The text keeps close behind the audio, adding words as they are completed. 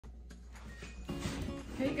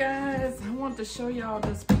Hey guys, I want to show y'all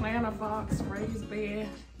this planter box raised bed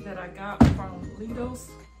that I got from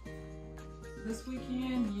Lidl's this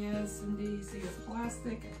weekend. Yes, indeed, see it's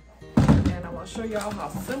plastic. And I want to show y'all how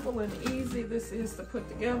simple and easy this is to put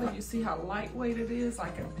together. You see how lightweight it is?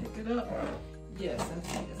 I can pick it up. Yes,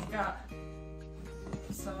 and it's got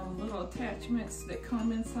some little attachments that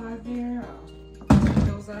come inside there. I'll take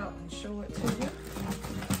those out and show it to you.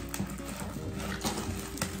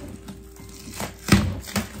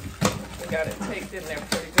 Got it taped in there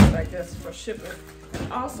pretty good, I guess, for shipping.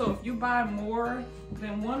 And also, if you buy more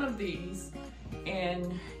than one of these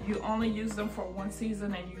and you only use them for one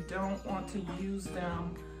season and you don't want to use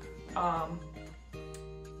them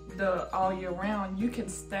all year round, you can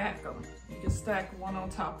stack them. You can stack one on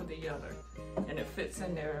top of the other, and it fits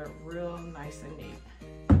in there real nice and neat.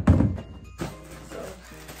 So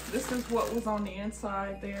this is what was on the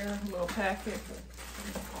inside there, a little packet.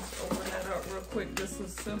 Let's open that up real quick. This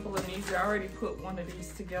is simple and easy. I already put one of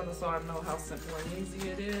these together so I know how simple and easy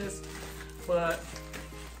it is. But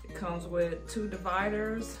it comes with 2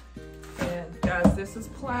 dividers. And guys, this is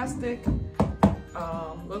plastic.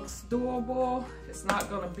 Looks doable. It's not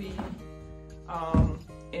going to be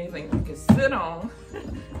anything you can sit on,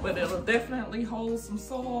 but it'll definitely hold some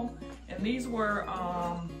soil. And these were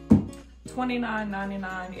 $29.99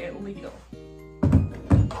 at Lidl.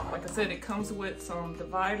 Like I said, it comes with some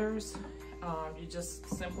dividers. You just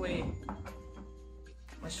simply,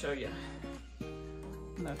 let's show you. I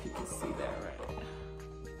don't know if you can see that right.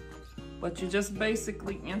 But you just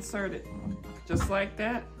basically insert it just like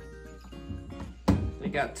that. They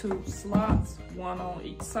got 2 slots, one on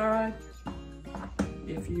each side.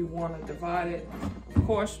 If you want to divide it, of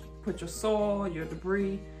course, put your soil, your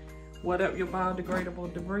debris, whatever, your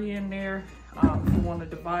biodegradable debris in there. If you want to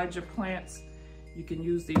divide your plants, you can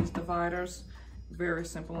use these dividers. Very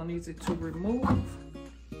simple and easy to remove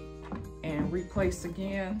and replace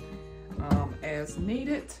again as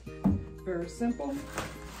needed. Very simple.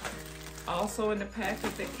 Also in the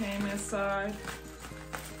packet that came inside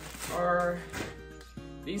are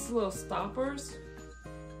these little stoppers.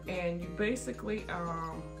 And you basically,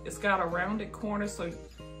 it's got a rounded corner, so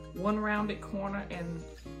one rounded corner and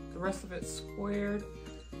the rest of it's squared.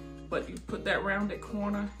 But you put that rounded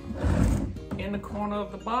corner in the corner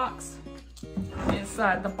of the box.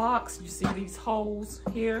 Inside the box, you see these holes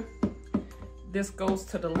here. This goes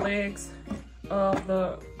to the legs of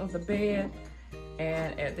the bed,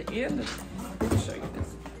 and at the end, let me show you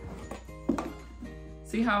this.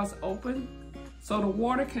 See how it's open? So the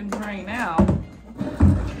water can drain out,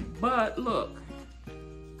 but look,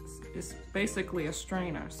 it's basically a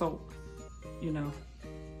strainer. So, you know,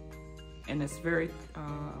 and it's very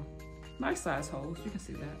nice size holes. You can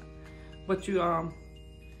see that. But you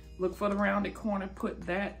look for the rounded corner, put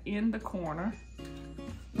that in the corner.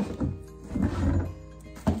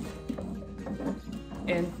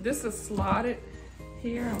 And this is slotted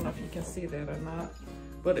here. I don't know if you can see that or not,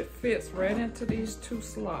 but it fits right into these 2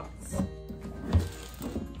 slots.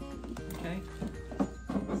 Okay,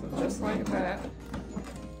 so just like that,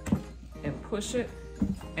 and push it,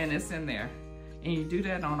 and it's in there. And you do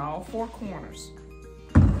that on all 4 corners.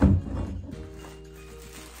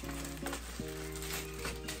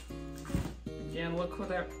 Again, look for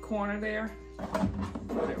that corner there.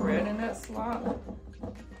 Put it right in that slot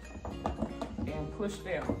and push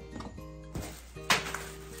down.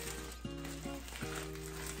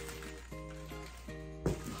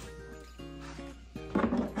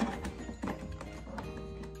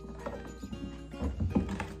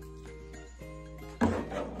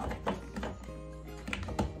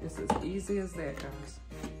 It's as easy as that, guys.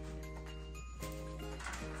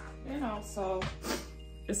 You know, so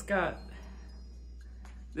it's got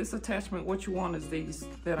this attachment. What you want is these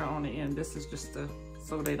that are on the end. This is just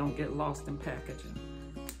so they don't get lost in packaging.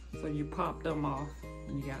 So you pop them off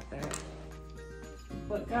and you got that.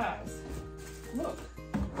 But guys, look,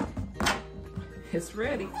 it's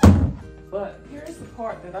ready. But here's the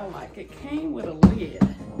part that I like. It came with a lid.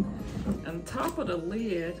 On top of the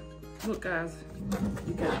lid, look guys,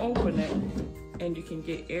 you can open it and you can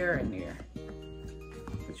get air in there.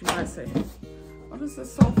 But you might say, oh, this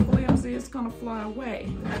is so flimsy, it's gonna fly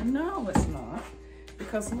away. No, it's not.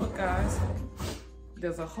 Because look guys,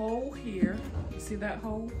 there's a hole here. You see that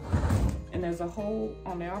hole? And there's a hole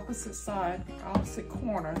on the opposite side, opposite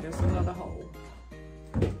corner, there's another hole.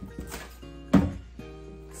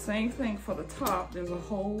 Same thing for the top, there's a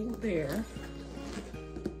hole there.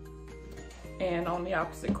 And on the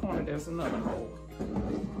opposite corner, there's another hole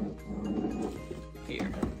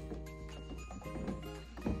here.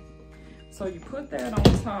 So you put that on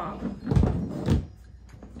top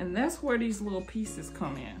And that's where these little pieces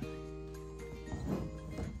come in.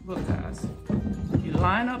 Look guys, you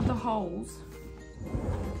line up the holes,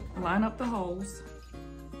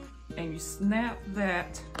 and you snap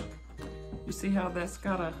that. You see how that's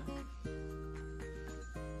got a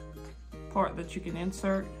part that you can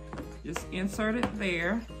insert? Just insert it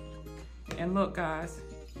there. And look guys,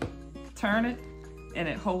 turn it and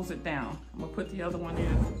it holds it down. I'm gonna put the other one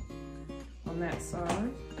in on that side.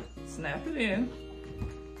 Snap it in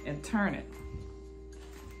and turn it.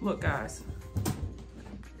 Look guys.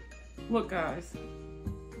 Look guys.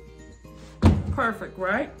 Perfect,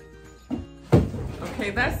 right?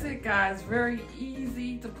 Okay, that's it guys. Very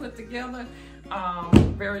easy to put together.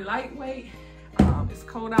 Very lightweight. It's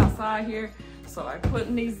cold outside here, so I'm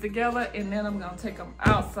putting these together and then I'm gonna take them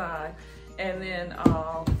outside and then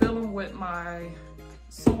fill them with my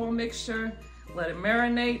soil mixture, let it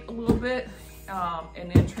marinate a little bit, and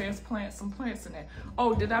then transplant some plants in there.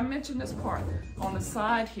 Oh, did I mention this part? On the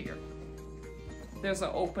side here, there's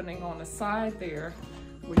an opening on the side there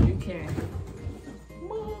where you can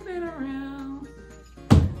move it around.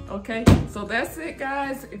 Okay, so that's it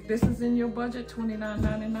guys. If this is in your budget,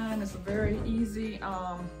 $29.99. It's very easy,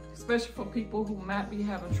 especially for people who might be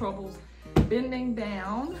having troubles bending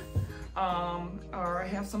down or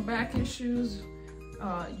have some back issues.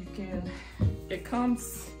 It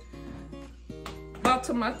comes about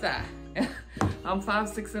to my thigh. I'm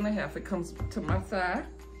 5'6½". It comes to my thigh,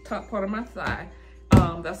 top part of my thigh.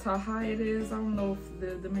 That's how high it is. I don't know if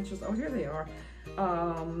the dimensions, oh here they are.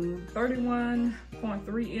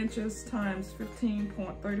 31.3 inches times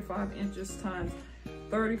 15.35 inches times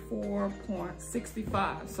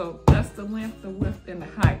 34.65. So that's the length, the width, and the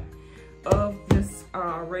height of this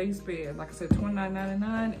raised bed. Like I said,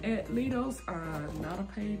 $29.99 at Lido's. Not a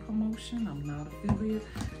paid promotion. I'm not affiliate.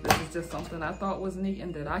 This is just something I thought was neat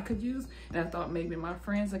and that I could use, and I thought maybe my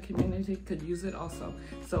friends and community could use it also.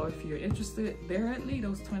 So if you're interested, they're at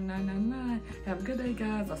Lido's, $29.99. Have a good day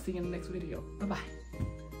guys. I'll see you in the next video. Bye bye.